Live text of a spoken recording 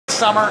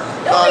summer?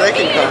 They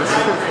can come.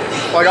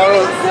 My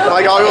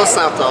goggles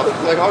snapped off.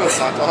 My goggles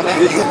snapped off.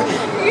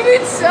 You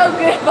did so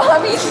good,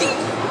 Bobby.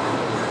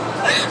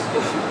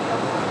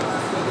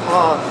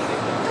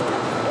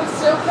 I'm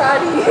so proud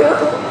of you.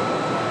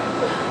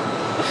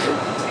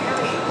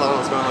 I thought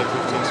I was going like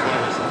 15,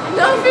 20.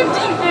 No,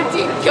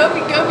 15. Go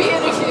be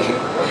in a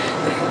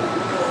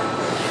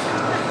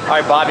All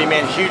right, Bobby,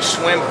 man, huge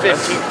swim,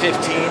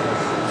 15-15.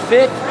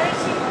 Fifth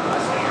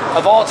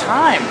of all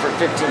time for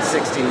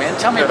 15-16, man.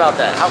 Tell me about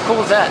that. How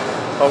cool is that?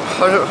 Oh,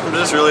 I'm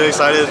just really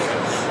excited.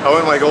 I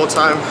went my goal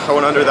time. I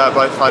went under that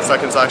by 5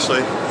 seconds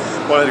actually.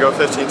 Wanted to go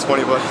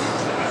 15-20, but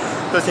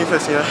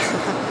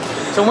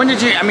 15-15. So when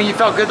did you, I mean, you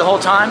felt good the whole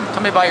time?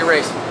 Tell me about your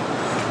race.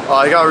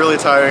 I got really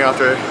tiring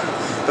after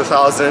the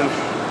 1,000,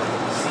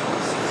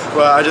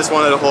 but I just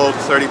wanted to hold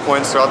 30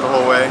 points throughout the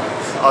whole way.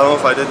 I don't know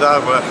if I did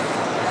that, but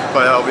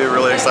I'll be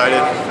really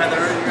excited.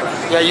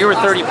 Yeah, you were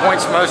 30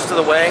 points most of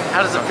the way.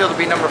 How does it feel to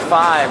be number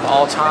 5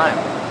 all time?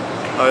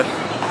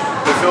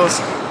 It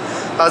feels,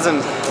 hasn't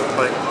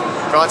like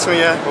got to me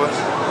yet, but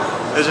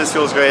it just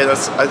feels great.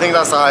 I think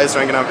that's the highest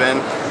ranking I've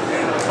been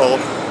all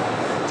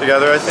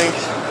together, I think.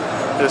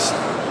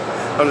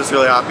 I'm just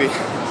really happy.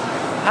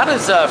 How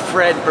does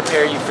Fred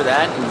prepare you for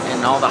that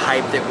and all the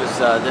hype that was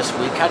this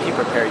week? How do he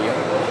prepare you?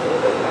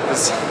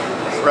 Just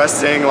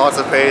resting, lots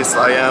of pace.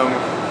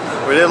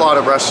 We did a lot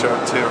of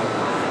breaststroke too.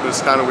 It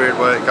was kind of weird,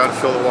 but got to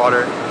feel the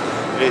water,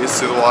 get used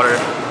to the water.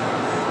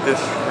 Yeah.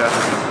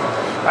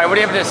 All right, what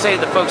do you have to say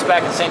to the folks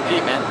back in St.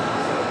 Pete, man?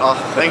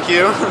 Thank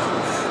you.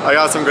 I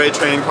got some great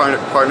training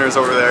partners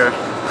over there.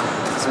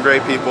 Some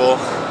great people.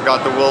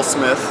 Got the Will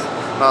Smith,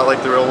 not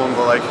like the real one,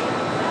 but like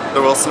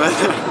the Will Smith.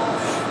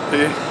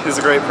 He's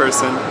a great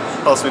person.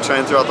 Helps me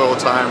train throughout the whole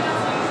time.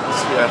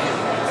 So, yeah.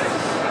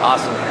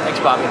 Awesome. Thanks,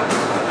 Bobby.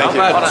 Thank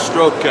you. How about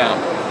stroke count?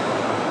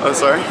 Oh,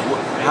 sorry?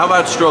 How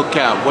about stroke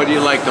count? What do you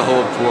like to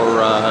hold for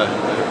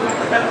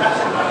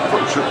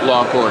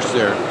long course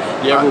there?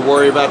 You ever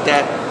worry about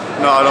that?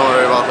 No, I don't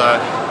worry about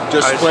that.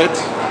 Just splits?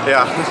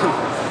 Yeah.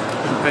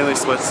 Mainly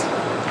splits.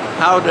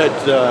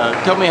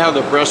 Tell me how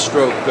the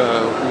breaststroke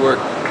work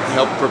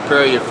helped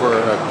prepare you for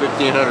a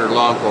 1500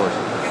 long course?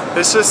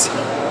 It's just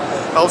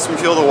helps me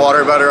feel the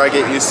water better. I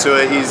get used to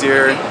it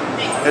easier.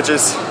 It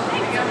just,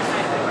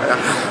 yeah.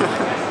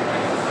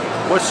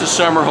 What's the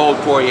summer hold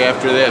for you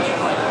after this?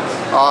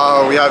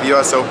 We have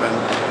US Open.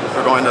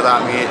 We're going to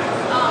that meet.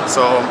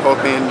 So I'm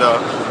hoping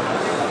to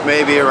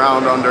maybe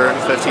around under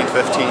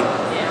 15-15.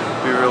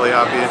 Be really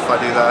happy if I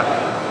do that.